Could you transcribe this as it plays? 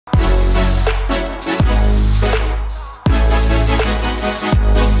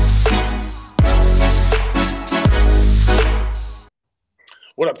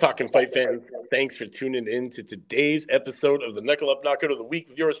What up, Talkin Fight fans? Thanks for tuning in to today's episode of the Knuckle Up Knockout of the Week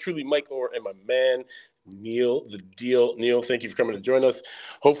with yours truly, Mike Orr, and my man, Neil the Deal. Neil, thank you for coming to join us.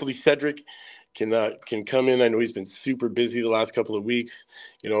 Hopefully, Cedric can come in. I know he's been super busy the last couple of weeks.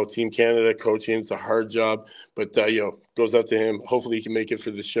 Team Canada coaching, it's a hard job, but goes out to him. Hopefully, he can make it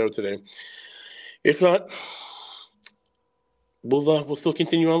for the show today. If not, we'll still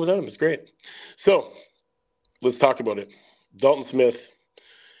continue on without him. It's great. So let's talk about it. Dalton Smith,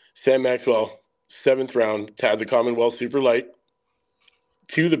 Sam Maxwell, 7th round, tagged the Commonwealth Super Light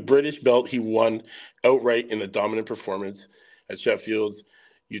to the British belt. He won outright in a dominant performance at Sheffield's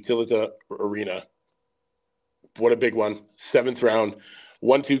Utilita Arena. What a big one. 7th round,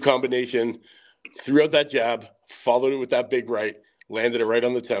 1-2 combination, threw out that jab, followed it with that big right, landed it right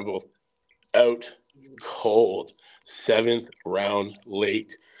on the temple. Out cold. 7th round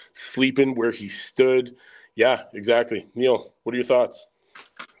late. Sleeping where he stood. Yeah, exactly. Neil, what are your thoughts?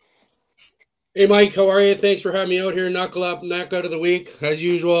 Hey, Mike, how are you? Thanks for having me out here. Knuckle Up Knockout of the Week, as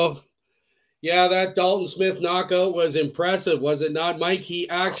usual. Yeah, that Dalton Smith knockout was impressive, was it not, Mike?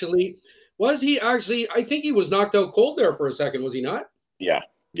 I think he was knocked out cold there for a second, was he not? Yeah.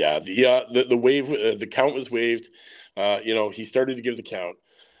 The wave, the count was waved. He started to give the count.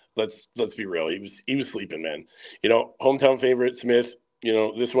 Let's be real. He was sleeping, man. Hometown favorite Smith.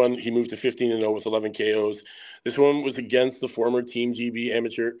 This one he moved to 15-0 with 11 KOs. This one was against the former Team GB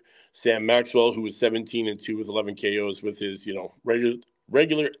amateur Sam Maxwell, who was 17-2 with 11 KOs with his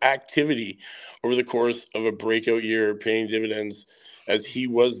regular activity over the course of a breakout year, paying dividends as he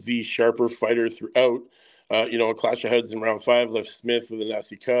was the sharper fighter throughout. A clash of heads in round 5 left Smith with a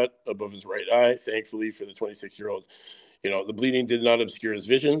nasty cut above his right eye. Thankfully for the 26-year-old, the bleeding did not obscure his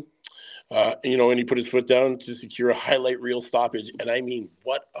vision. And he put his foot down to secure a highlight reel stoppage. And I mean,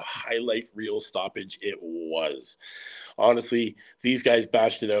 what a highlight reel stoppage it was. Honestly, these guys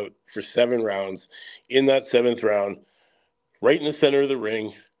bashed it out for 7 rounds. In that 7th round, right in the center of the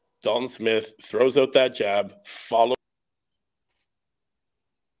ring, Dalton Smith throws out that jab, followed.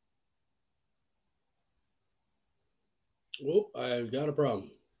 Oh, I've got a problem.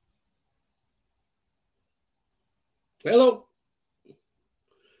 Hello.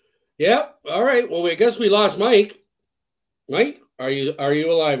 Yep. All right. Well, I guess we lost Mike. Mike, are you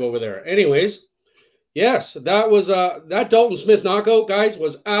alive over there? Anyways, yes, that was that Dalton Smith knockout, guys,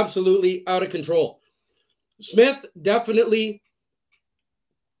 was absolutely out of control. Smith definitely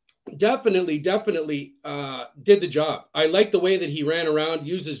did the job. I like the way that he ran around,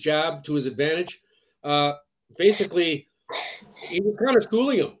 used his jab to his advantage. Basically, he was kind of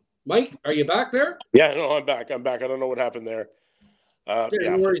schooling him. Mike, are you back there? Yeah, no, I'm back. I don't know what happened there.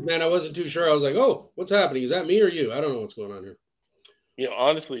 No worries, man. I wasn't too sure. I was like, oh, what's happening? Is that me or you? I don't know what's going on here.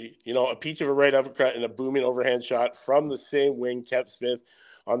 Honestly, a peach of a right uppercut and a booming overhand shot from the same wing kept Smith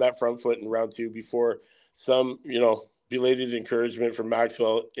on that front foot in round 2 before some, belated encouragement from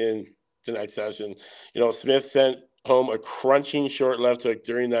Maxwell in the next session. Smith sent home a crunching short left hook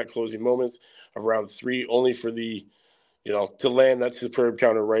during that closing moments of round 3, only for the, to land that superb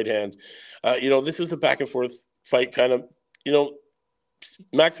counter right hand. This was a back and forth fight kind of,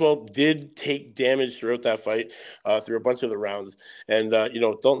 Maxwell did take damage throughout that fight through a bunch of the rounds. And,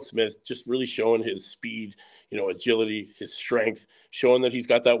 Dalton Smith just really showing his speed, agility, his strength, showing that he's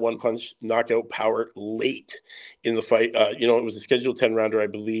got that one-punch knockout power late in the fight. It was a scheduled 10-rounder, I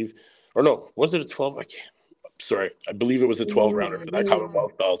believe. Or no, was it a 12? I believe it was a 12-rounder for that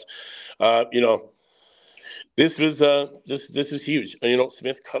Commonwealth belt. This was huge.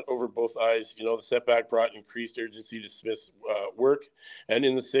 Smith cut over both eyes. The setback brought increased urgency to Smith's work. And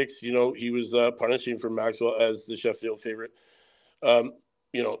in the 6th, he was punishing for Maxwell as the Sheffield favorite.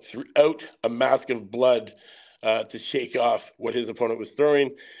 Throughout a mask of blood to shake off what his opponent was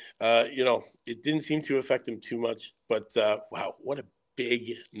throwing. It didn't seem to affect him too much. But, wow, what a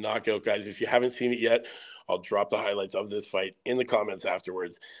big knockout, guys. If you haven't seen it yet, I'll drop the highlights of this fight in the comments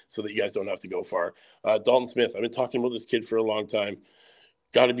afterwards so that you guys don't have to go far. Dalton Smith, I've been talking about this kid for a long time.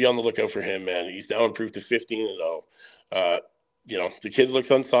 Got to be on the lookout for him, man. He's now improved to 15-0. The kid looks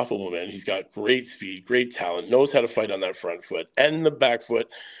unstoppable, man. He's got great speed, great talent, knows how to fight on that front foot and the back foot.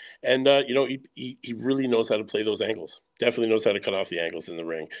 And, he really knows how to play those angles. Definitely knows how to cut off the angles in the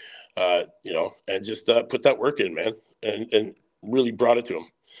ring, and just put that work in, man, and really brought it to him.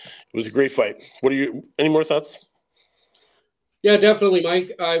 It was a great fight. Any more thoughts? Yeah, definitely,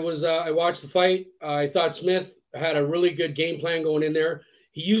 Mike. I watched the fight. I thought Smith had a really good game plan going in there.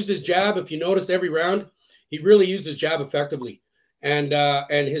 He used his jab. If you noticed every round, he really used his jab effectively. And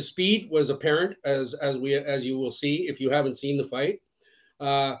his speed was apparent as you will see if you haven't seen the fight.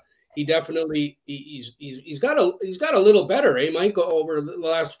 he definitely he's got a little better, eh, Mike, over the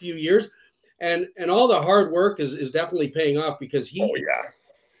last few years, and all the hard work is definitely paying off because Oh he, yeah,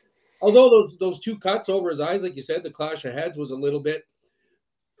 although those two cuts over his eyes, like you said, the clash of heads was a little bit,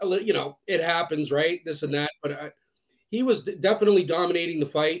 you know, it happens, right? This and that, but he was definitely dominating the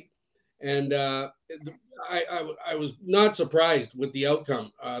fight, and I was not surprised with the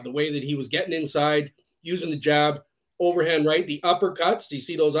outcome. The way that he was getting inside, using the jab, overhand right, the uppercuts. Do you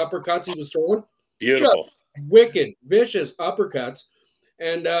see those uppercuts he was throwing? Just beautiful. wicked, vicious uppercuts,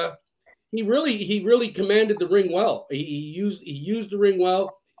 and he really commanded the ring well. He used the ring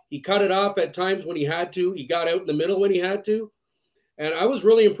well. He cut it off at times when he had to. He got out in the middle when he had to, and I was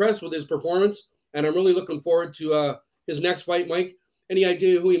really impressed with his performance. And I'm really looking forward to his next fight, Mike. Any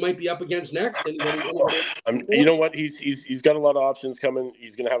idea who he might be up against next? Anybody? You know what? He's got a lot of options coming.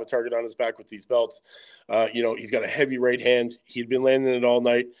 He's going to have a target on his back with these belts. You know, he's got a heavy right hand. He'd been landing it all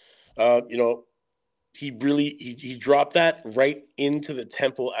night. You know, he dropped that right into the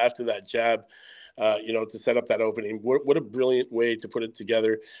temple after that jab. You know, to set up that opening. What a brilliant way to put it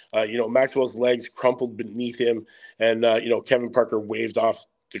together. You know, Maxwell's legs crumpled beneath him, and you know, Kevin Parker waved off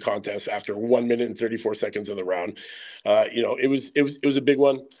the contest after 1 minute and 34 seconds of the round. You know, it was a big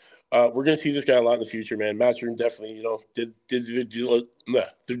one. We're going to see this guy a lot in the future, man. Matchroom definitely, you know, did the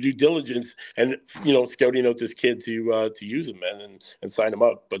due diligence and, you know, scouting out this kid to use him, man, and sign him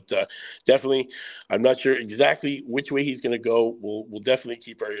up. But definitely, I'm not sure exactly which way he's going to go. We'll definitely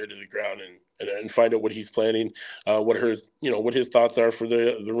keep our ear to the ground and find out what he's planning, what his thoughts are for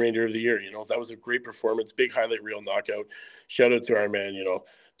the remainder of the year. You know, that was a great performance, big highlight reel knockout. Shout out to our man, you know,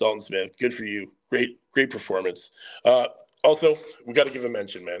 Dalton Smith. Good for you. Great performance. Also, we got to give a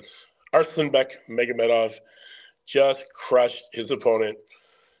mention, man. Arslanbek Magomedov just crushed his opponent.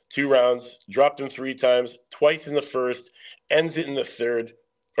 2 rounds, dropped him 3 times, twice in the first, ends it in the third,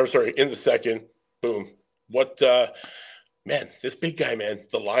 or sorry, in the second. Boom. What, man, this big guy, man,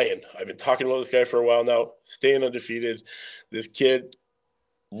 the Lion. I've been talking about this guy for a while now, staying undefeated. This kid,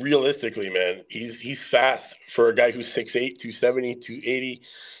 realistically, man, he's fast for a guy who's 6'8", 270, 280,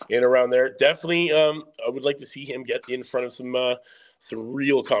 and around there. Definitely, I would like to see him get in front of some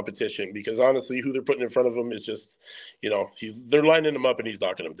real competition because honestly, who they're putting in front of him is just, you know, they're lining him up and he's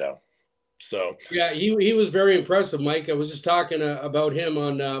knocking him down. So Yeah, he was very impressive, Mike. I was just talking about him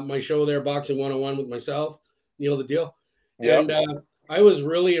on my show there, Boxing 101 with myself, Neil the Deal. yeah, And I was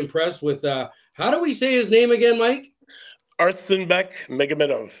really impressed with how do we say his name again, Mike? Arslanbek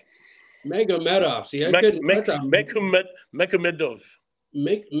Magomedov. Megomedov. See, I couldn't. That's a Magomedov.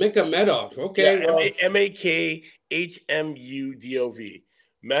 Megomedov. Okay, Yeah, well, Makhmudov.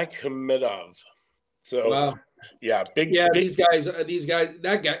 Makhmudov. So wow. yeah, Yeah, big. these guys,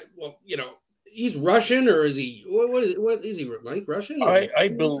 that guy. Well, you know, he's Russian or is he? What is he, Mike? Russian or? I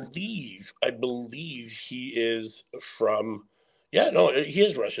believe he is from. Yeah, no, he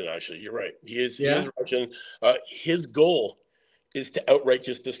is Russian. Actually, you're right. He is Yeah, Russian. His goal is to outright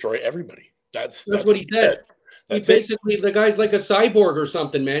just destroy everybody. That's that's that's what what he he said. said. He That's it. basically the guy's like a cyborg or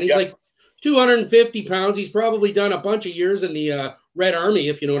something, man. He's Yeah, like 250 pounds. He's probably done a bunch of years in the Red Army,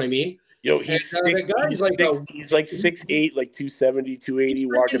 if you know what I mean. yo, And he's the six. guy's He's like six. He's like he- 6'8", like 270, he's 280,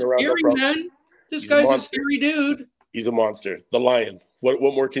 freaking walking around, no scary, problem. man. This He's a guy's a monster. scary dude. He's a monster. The Lion. What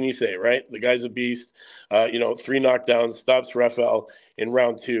more can you say, right? The guy's a beast. You know, 3 knockdowns, stops Rafael in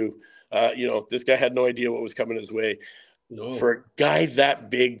round 2. You know, this guy had no idea what was coming his way. For No. a guy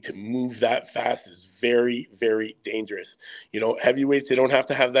that big to move that fast is very, very dangerous. You know, heavyweights, they don't have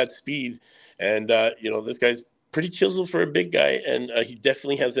to have that speed. And, you know, this guy's pretty chisel for a big guy. And he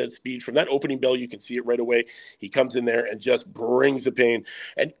definitely has that speed. From that opening bell, you can see it right away. He comes in there and just brings the pain.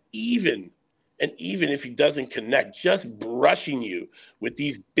 And even if he doesn't connect, just brushing you with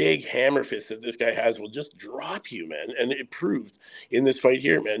these big hammer fists that this guy has will just drop you, man. And it proved in this fight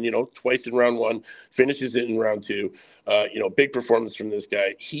here, man. You know, twice in round 1, finishes it in round 2. You know, big performance from this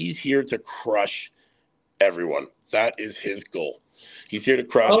guy. He's here to crush everyone. That is his goal. He's here to I'll,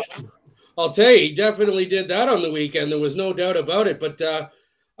 crush. I'll tell you, he definitely did that on the weekend. There was no doubt about it. But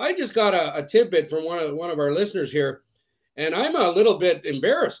I just got a tidbit from one of our listeners here, and I'm a little bit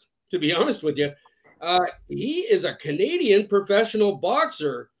embarrassed, to be honest with you. He is a Canadian professional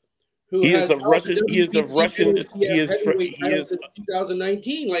boxer who He is has of held the Russian. He is of WBC Russian. and He WBF is. heavyweight He title is. since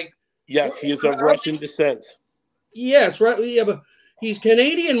 2019. Like, Yes, what? he is of How, Russian descent. yes, right. Yeah, but he's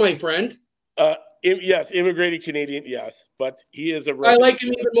Canadian, my friend. Yes, immigrated Canadian. Yes, but he is of I Russian like him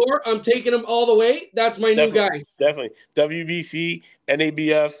descent. even more. I'm taking him all the way. That's my new Definitely, guy. definitely. WBC,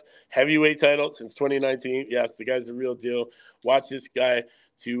 NABF, heavyweight title since 2019. Yes, the guy's the real deal. Watch this guy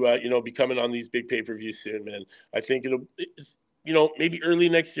to you know, be coming on these big pay-per-views soon, man. I think maybe early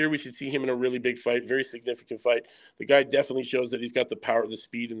next year we should see him in a really big fight, very significant fight. The guy definitely shows that he's got the power, the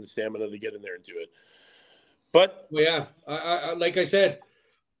speed, and the stamina to get in there and do it. But Well, yeah, like I said,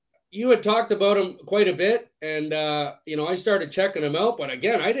 you had talked about him quite a bit, and I started checking him out. But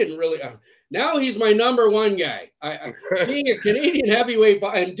again, I didn't really. Now he's my number one guy. Being a Canadian heavyweight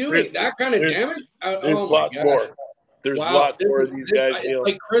and doing that kind of damage. There's Oh my lots gosh! more. There's Wow, lots more of these guys. it's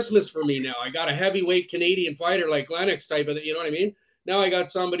like Christmas for me now. I got a heavyweight Canadian fighter like Lennox type of. You know what I mean? Now I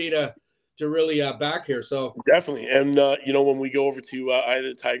got somebody to really back here. So definitely, and when we go over to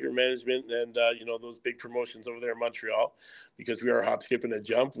either Tiger Management and those big promotions over there in Montreal, because we are hop, skip, and a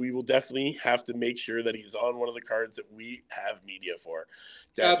jump, we will definitely have to make sure that he's on one of the cards that we have media for.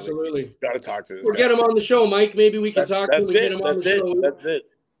 Definitely. Absolutely, got to talk to this. Or guy. get him on the show, Mike. Maybe we can talk to him and get him on the show. That's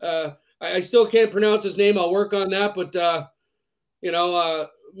it. I still can't pronounce his name. I'll work on that, but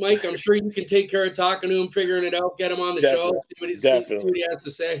Mike, I'm sure you can take care of talking to him, figuring it out, get him on the show, see what he has to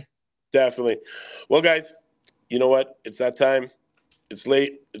say. Definitely. Well, guys, you know what? It's that time. It's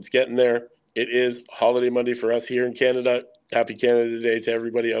late. It's getting there. It is Holiday Monday for us here in Canada. Happy Canada Day to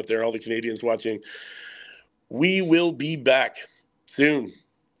everybody out there, all the Canadians watching. We will be back soon.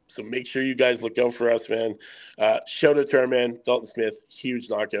 So make sure you guys look out for us, man. Shout out to our man, Dalton Smith. Huge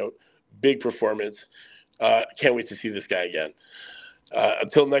knockout. Big performance. Can't wait to see this guy again.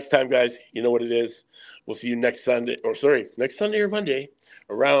 Until next time, guys, you know what it is. We'll see you next Sunday or Monday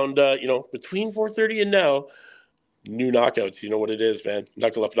around, between 4:30 and now. New knockouts. You know what it is, man.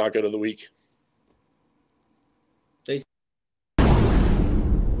 Knuckle Up Knockout of the week.